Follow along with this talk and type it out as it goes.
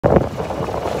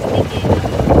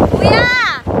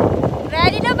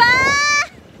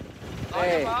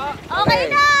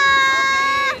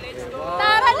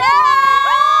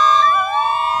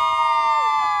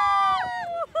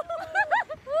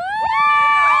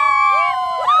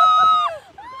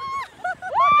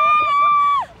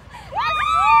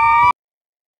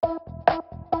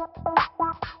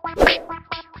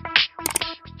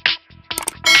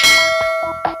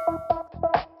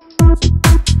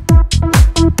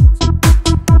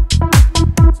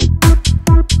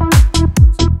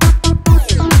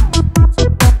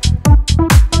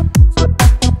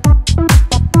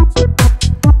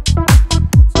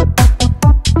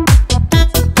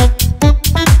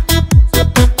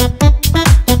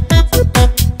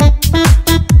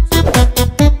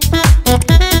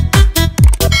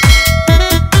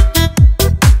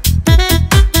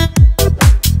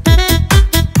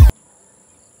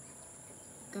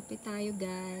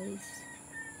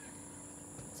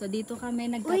So dito kami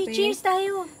nagkape. Uy, cheers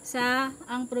tayo! Sa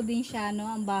ang probinsyano,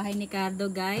 ang bahay ni Cardo,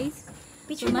 guys. So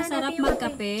Picture masarap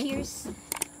magkape. Cheers!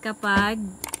 Kapag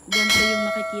ganito yung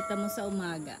makikita mo sa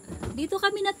umaga. Dito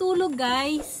kami natulog,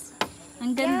 guys.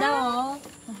 Ang ganda, oh.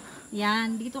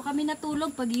 Yan, dito kami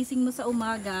natulog. Pagising mo sa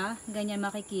umaga, ganyan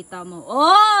makikita mo.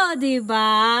 Oh, di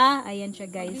ba? Ayan siya,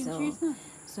 guys.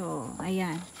 So,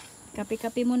 ayan.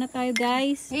 Kape-kape muna tayo,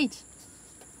 guys.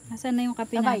 Nasaan na yung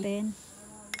kape natin?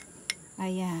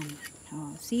 Ayan.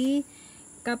 Oh, see?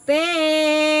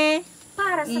 Kape!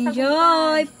 Para sa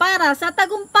Enjoy! Para sa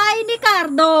tagumpay ni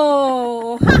Cardo!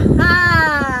 Ha-ha!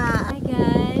 Hi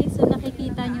guys! So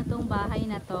nakikita nyo tong bahay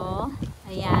na to.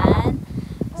 Ayan.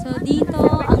 So dito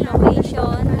ang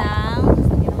location ng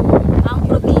ang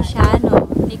probinsyano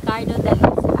ni Cardo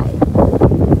Dalisay.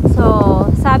 So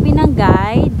sabi ng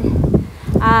guide,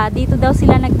 dito daw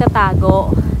sila nagtatago.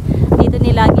 Dito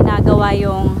nila ginagawa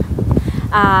yung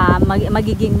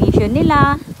magiging mission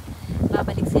nila.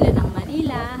 Babalik sila ng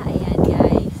Manila. Ayan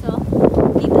guys. So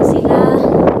dito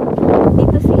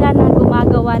sila na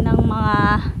gumagawa ng mga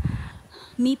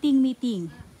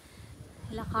meeting.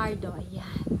 La Cardo.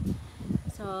 Ayan.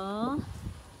 So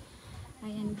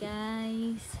ayan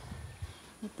guys.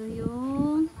 Ito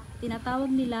yung tinatawag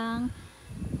nilang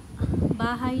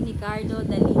bahay ni Cardo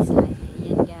Dalisay.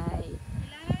 Ayan guys.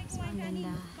 So ang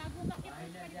ganda.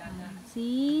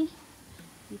 See?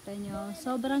 Kita nyo.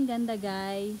 Sobrang ganda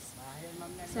guys.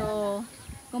 So,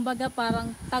 kumbaga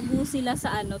parang tago sila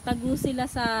sa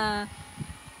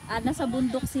nasa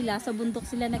bundok sila, sa bundok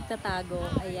sila nagtatago.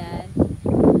 Ayan.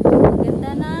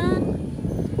 Ganda na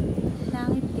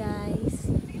langit guys.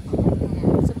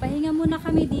 Ayan. So, pahinga muna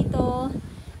kami dito.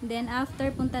 Then,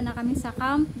 after, punta na kami sa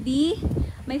Camp B.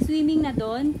 May swimming na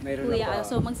doon. Kuya.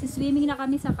 So, magsiswimming na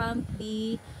kami sa Camp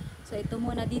B. So, ito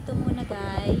muna, dito muna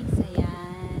guys.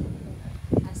 Ayan.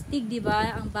 Astig,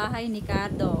 diba? Ang bahay ni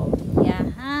Cardo.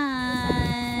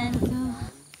 Yahan! So,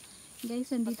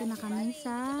 guys, nandito na kami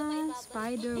sa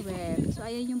spiderweb. So,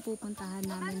 ayan yung pupuntahan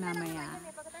namin mamaya.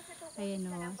 Ayan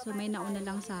o. So, may nauna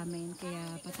lang sa amin.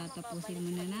 Kaya, patatapusin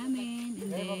muna namin.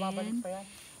 And then,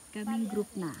 kaming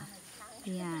group na.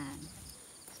 Ayan.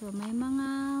 So, may mga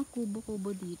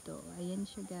kubo-kubo dito. Ayan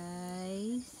siya,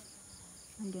 guys.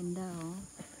 Ang ganda o.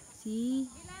 See?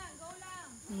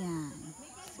 Ayan.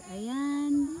 So,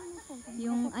 ayan.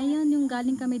 Yung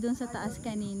galing kami doon sa taas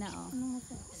kanina, oh.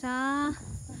 Sa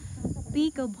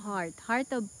Peak of Heart. Heart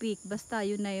of Peak. Basta,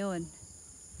 yun na yun.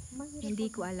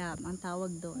 Hindi ko alam ang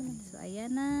tawag doon. So,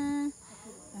 ayan na.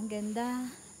 Ang ganda.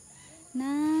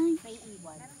 Ayan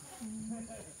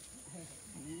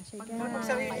siya,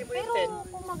 guys. Pero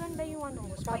kung maganda yung ano,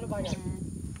 paano ba yan?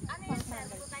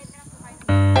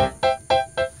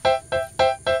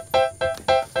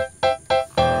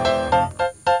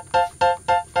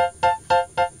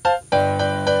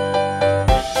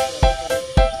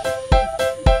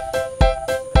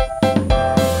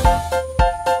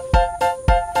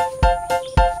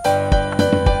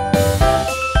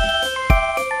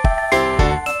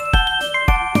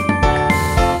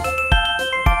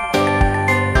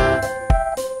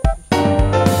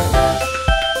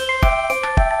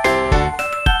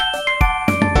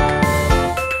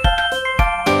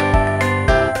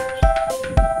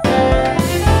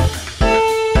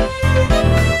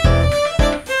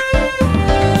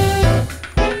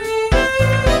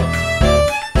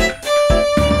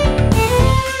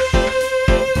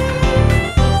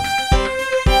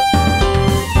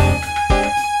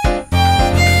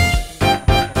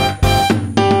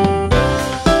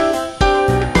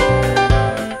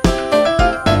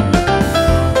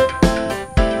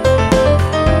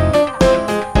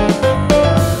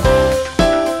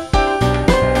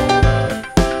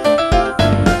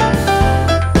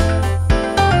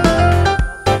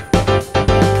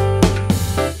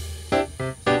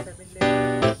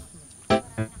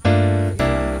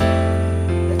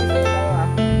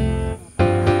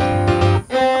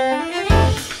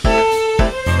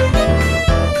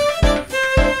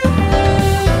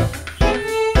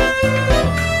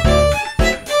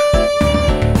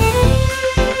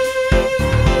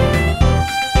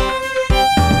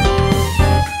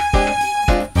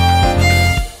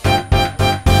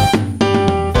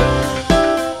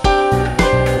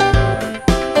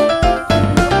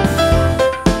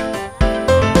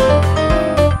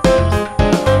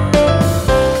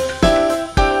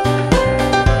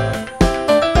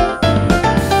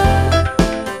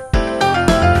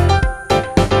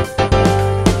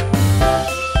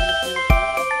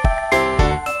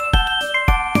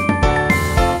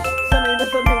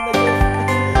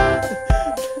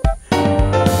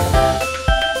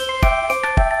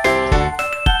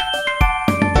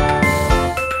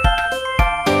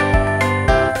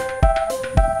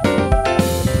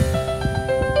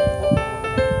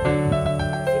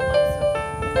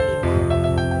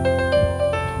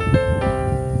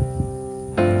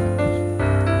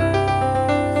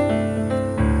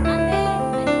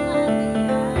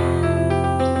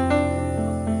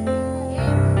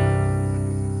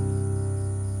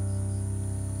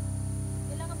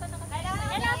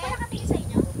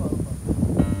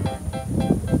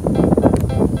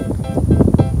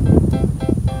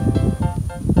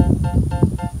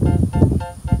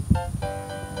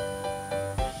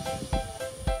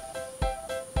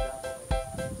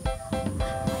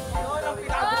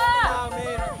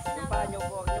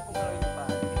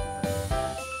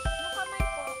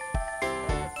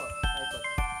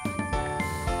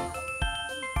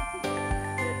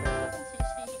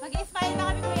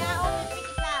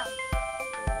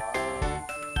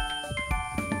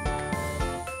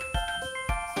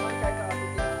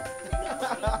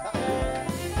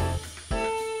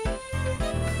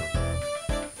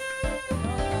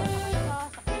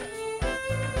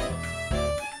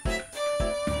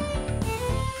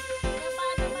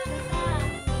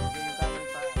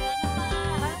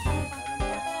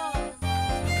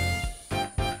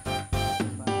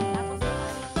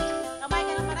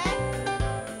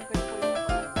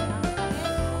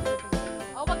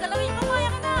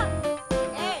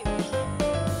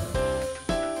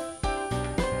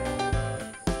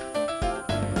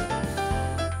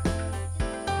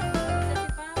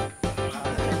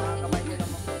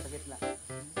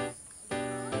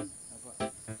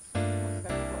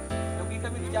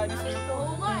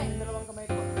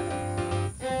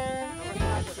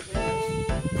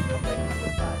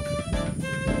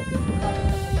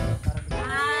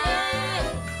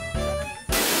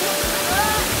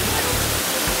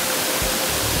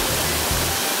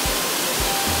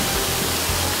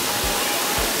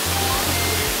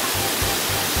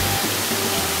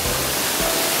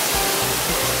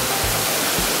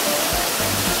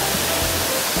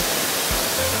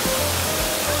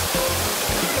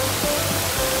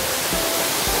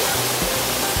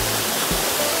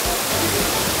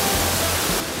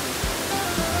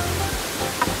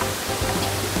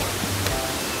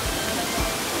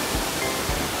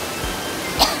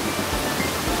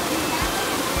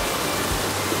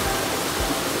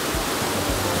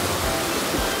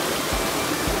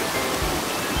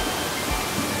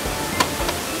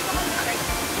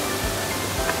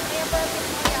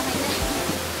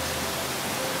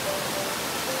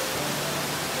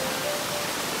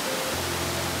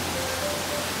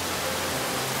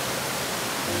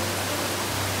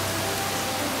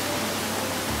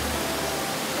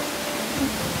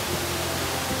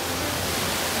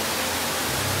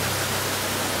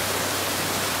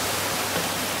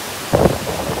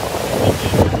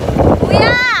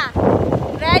 Kuya!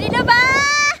 Ready na ba?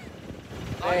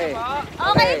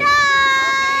 Okay na!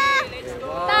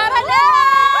 Tara na!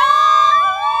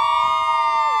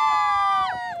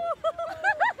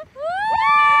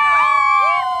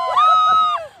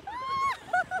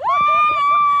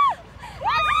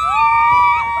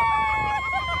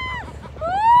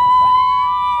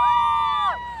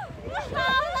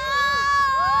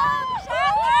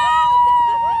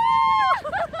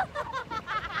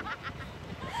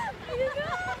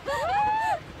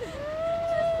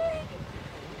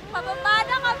 Pababa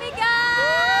na kami, guys!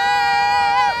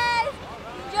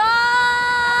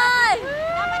 Enjoy!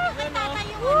 Dapat yung kay tatay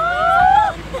yung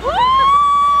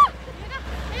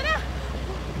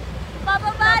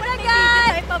Pababa na,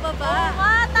 guys! Pababa. Oo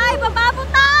nga, tay! Baba po,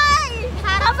 tay!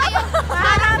 Harap sa'yo.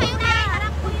 Harap sa'yo na.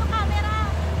 Harap po yung camera.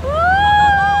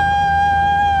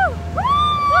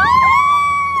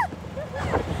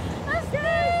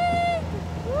 Astig!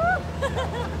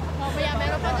 Mamaya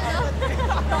meron pa doon.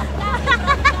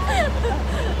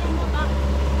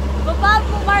 Baba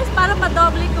mo, Mars, para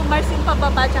madoble kung Mars yung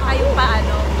pababa tsaka yung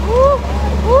paano.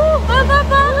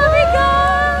 Bababa kami,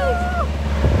 guys!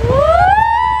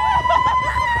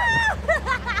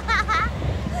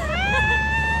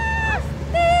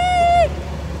 Astig!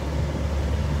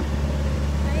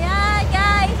 Ayan,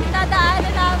 guys,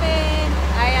 itadaanan namin.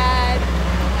 Ayan,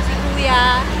 si Kuya.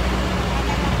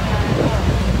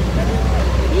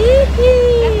 Hihi!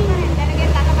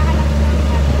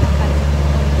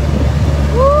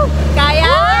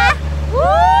 Kaya?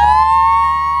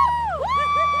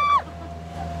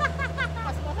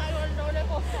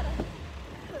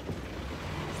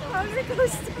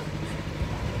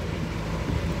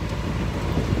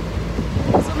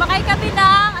 Sumakay kami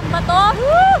ng, ano ba to?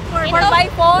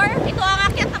 4x4? Ito ang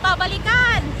akyat na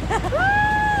babalikan.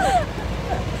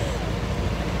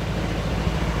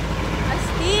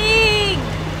 Astig!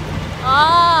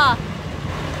 Ah!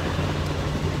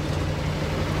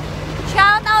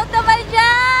 Shout out naman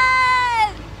dyan!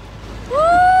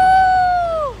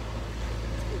 Woo!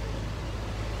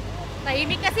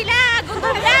 Tahimik na sila.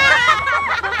 Gutom na.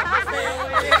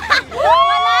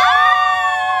 Wala!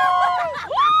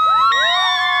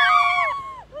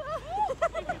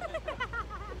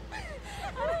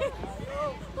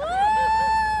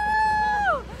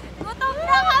 Gutom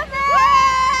na kami!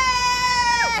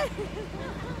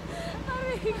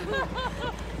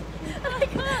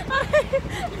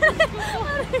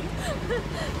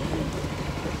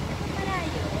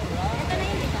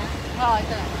 Oh,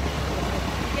 ito na.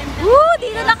 Woo!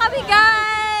 Dito na kami,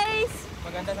 guys!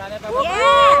 Maganda sana pa.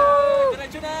 Yeah!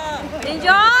 Diretso na.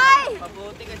 Enjoy!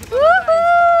 Mabuti kasi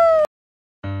Woohoo!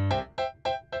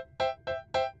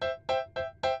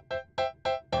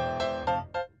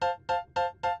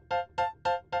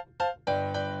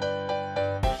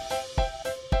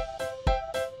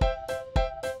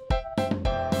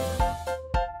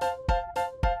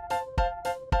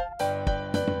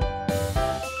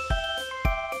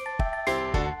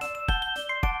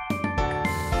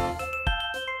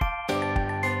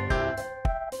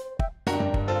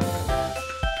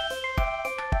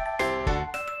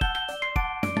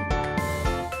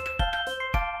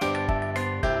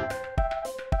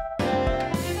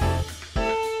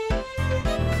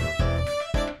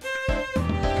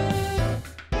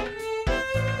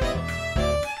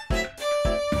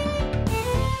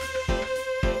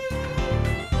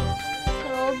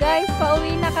 Guys,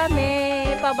 pauwi na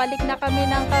kami. Pabalik na kami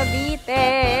ng Cavite.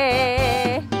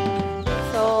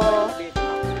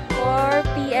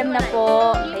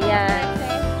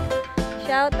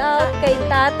 shout out kay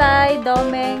Tatay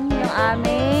Domeng, yung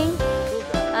aming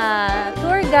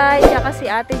tour guide, tsaka si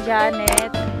Ate Janet.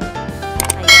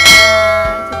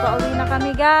 Ayan. So, pauwi na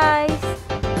kami guys.